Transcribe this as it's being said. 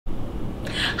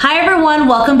Hi everyone,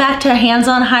 welcome back to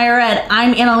Hands-on Higher Ed.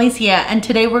 I'm Annalicia, and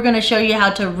today we're going to show you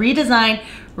how to redesign,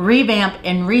 revamp,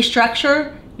 and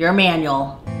restructure your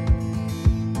manual.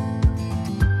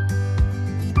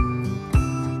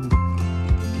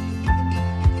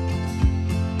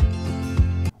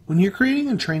 When you're creating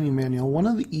a training manual, one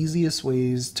of the easiest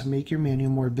ways to make your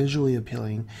manual more visually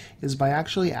appealing is by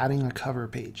actually adding a cover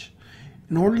page.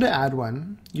 In order to add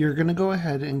one, you're going to go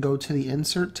ahead and go to the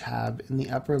Insert tab in the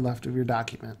upper left of your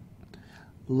document.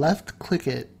 Left-click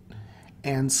it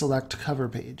and select Cover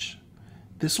Page.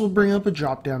 This will bring up a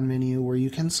drop-down menu where you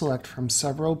can select from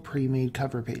several pre-made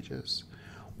cover pages.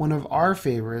 One of our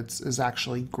favorites is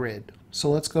actually Grid,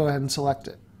 so let's go ahead and select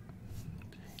it.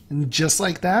 And just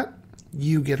like that,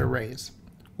 you get a raise.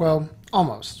 Well,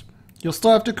 almost. You'll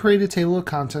still have to create a table of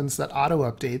contents that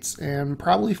auto-updates and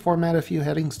probably format a few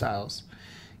heading styles.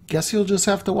 Guess you'll just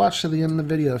have to watch to the end of the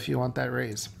video if you want that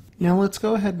raise. Now let's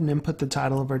go ahead and input the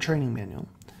title of our training manual.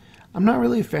 I'm not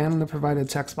really a fan of the provided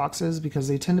text boxes because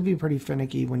they tend to be pretty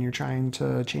finicky when you're trying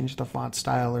to change the font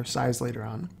style or size later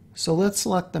on. So let's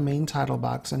select the main title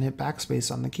box and hit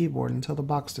backspace on the keyboard until the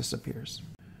box disappears.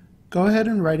 Go ahead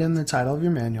and write in the title of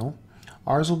your manual.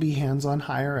 Ours will be Hands-on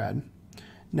Higher Ed.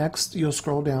 Next, you'll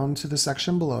scroll down to the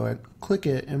section below it, click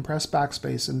it, and press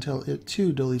backspace until it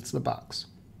too deletes the box.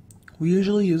 We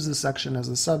usually use this section as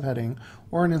a subheading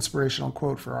or an inspirational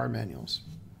quote for our manuals.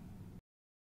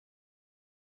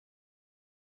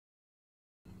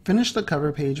 Finish the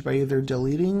cover page by either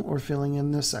deleting or filling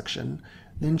in this section,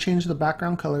 then change the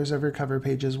background colors of your cover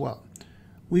page as well.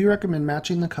 We recommend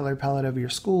matching the color palette of your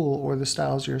school or the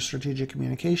styles your strategic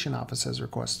communication office has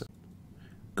requested.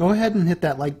 Go ahead and hit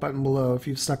that like button below if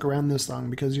you've stuck around this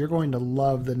long because you're going to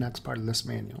love the next part of this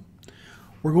manual.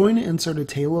 We're going to insert a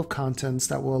table of contents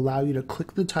that will allow you to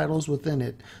click the titles within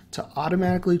it to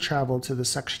automatically travel to the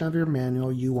section of your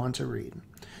manual you want to read.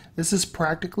 This is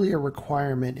practically a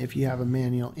requirement if you have a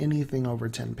manual anything over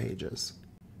 10 pages.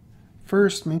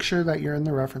 First, make sure that you're in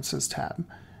the References tab.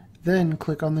 Then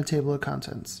click on the Table of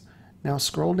Contents. Now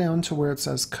scroll down to where it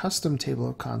says Custom Table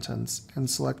of Contents and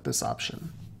select this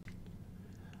option.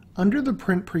 Under the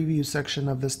Print Preview section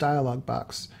of this dialog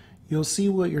box, you'll see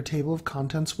what your table of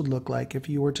contents would look like if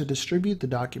you were to distribute the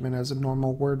document as a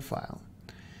normal Word file.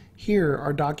 Here,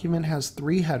 our document has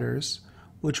 3 headers,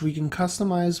 which we can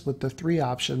customize with the 3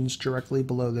 options directly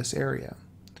below this area.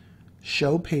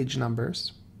 Show page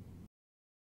numbers,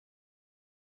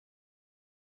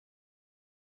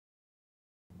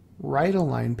 right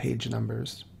align page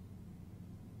numbers,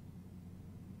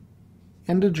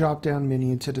 and a drop-down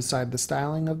menu to decide the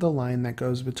styling of the line that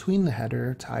goes between the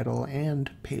header, title, and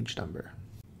page number.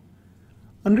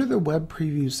 Under the Web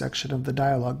Preview section of the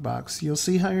dialog box, you'll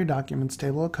see how your document's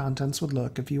table of contents would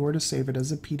look if you were to save it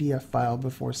as a PDF file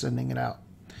before sending it out.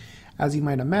 As you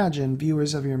might imagine,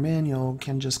 viewers of your manual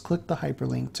can just click the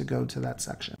hyperlink to go to that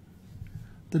section.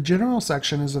 The General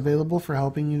section is available for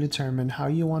helping you determine how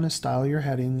you want to style your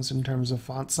headings in terms of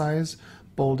font size,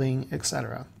 bolding,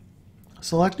 etc.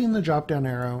 Selecting the drop-down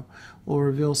arrow will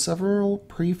reveal several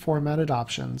pre-formatted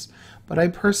options, but I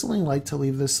personally like to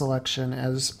leave this selection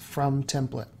as From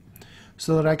Template,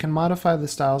 so that I can modify the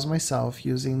styles myself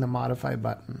using the Modify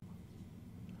button.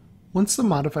 Once the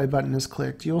Modify button is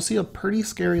clicked, you'll see a pretty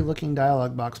scary looking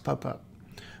dialog box pop up.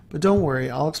 But don't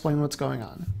worry, I'll explain what's going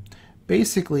on.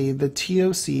 Basically, the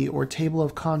TOC or Table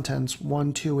of Contents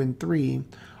 1, 2, and 3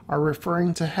 are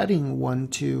referring to heading 1,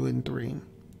 2, and 3.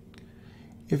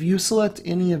 If you select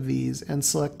any of these and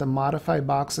select the Modify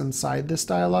box inside this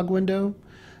dialog window,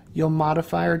 you'll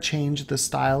modify or change the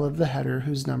style of the header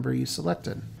whose number you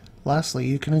selected. Lastly,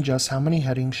 you can adjust how many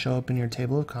headings show up in your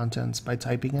table of contents by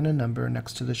typing in a number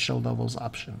next to the Show Levels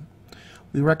option.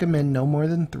 We recommend no more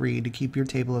than 3 to keep your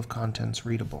table of contents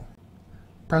readable.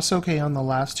 Press OK on the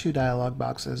last 2 dialog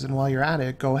boxes, and while you're at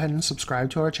it, go ahead and subscribe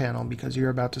to our channel because you're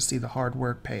about to see the hard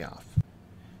work pay off.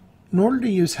 In order to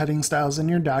use heading styles in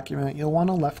your document, you'll want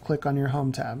to left-click on your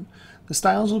Home tab. The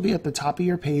styles will be at the top of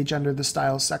your page under the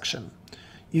Styles section.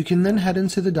 You can then head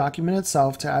into the document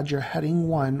itself to add your Heading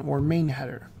 1 or main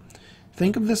header.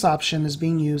 Think of this option as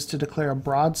being used to declare a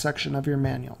broad section of your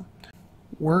manual.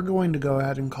 We're going to go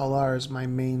ahead and call ours my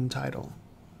main title.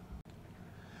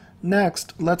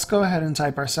 Next, let's go ahead and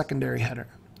type our secondary header.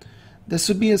 This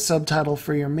would be a subtitle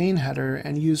for your main header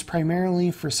and used primarily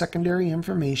for secondary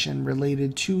information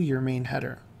related to your main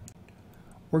header.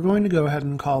 We're going to go ahead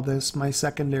and call this my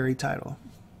secondary title.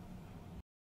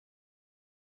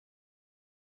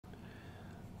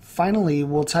 Finally,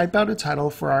 we'll type out a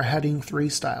title for our Heading 3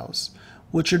 styles,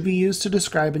 which would be used to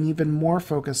describe an even more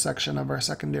focused section of our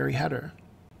secondary header.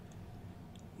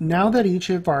 Now that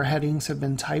each of our headings have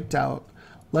been typed out,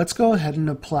 Let's go ahead and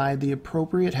apply the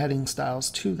appropriate heading styles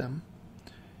to them.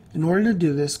 In order to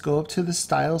do this, go up to the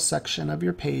Style section of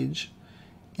your page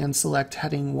and select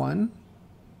Heading 1,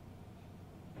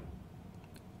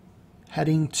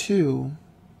 Heading 2,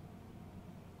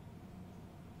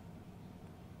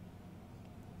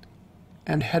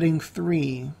 and Heading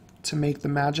 3 to make the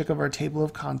magic of our table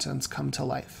of contents come to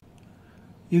life.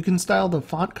 You can style the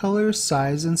font color,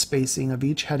 size, and spacing of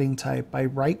each heading type by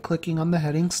right-clicking on the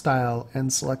heading style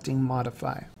and selecting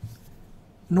Modify.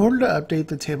 In order to update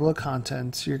the table of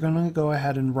contents, you're going to go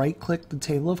ahead and right-click the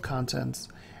table of contents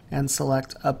and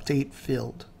select Update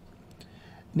Field.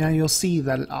 Now you'll see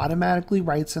that it automatically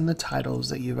writes in the titles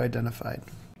that you've identified.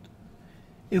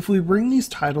 If we bring these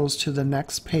titles to the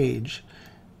next page,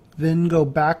 then go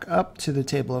back up to the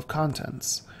table of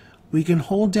contents, we can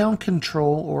hold down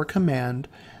Control or Command,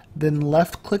 then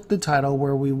left-click the title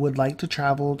where we would like to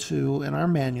travel to in our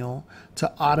manual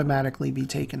to automatically be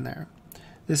taken there.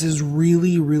 This is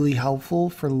really helpful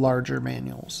for larger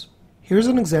manuals. Here's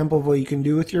an example of what you can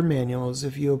do with your manuals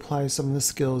if you apply some of the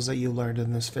skills that you learned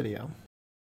in this video.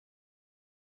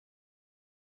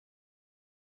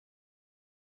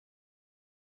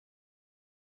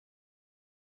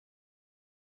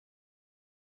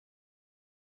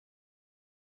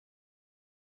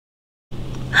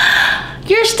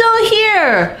 You're still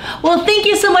here! Well, thank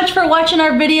you so much for watching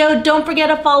our video. Don't forget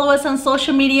to follow us on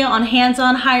social media on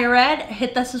HandsOn HigherEd.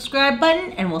 Hit that subscribe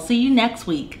button and we'll see you next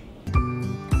week.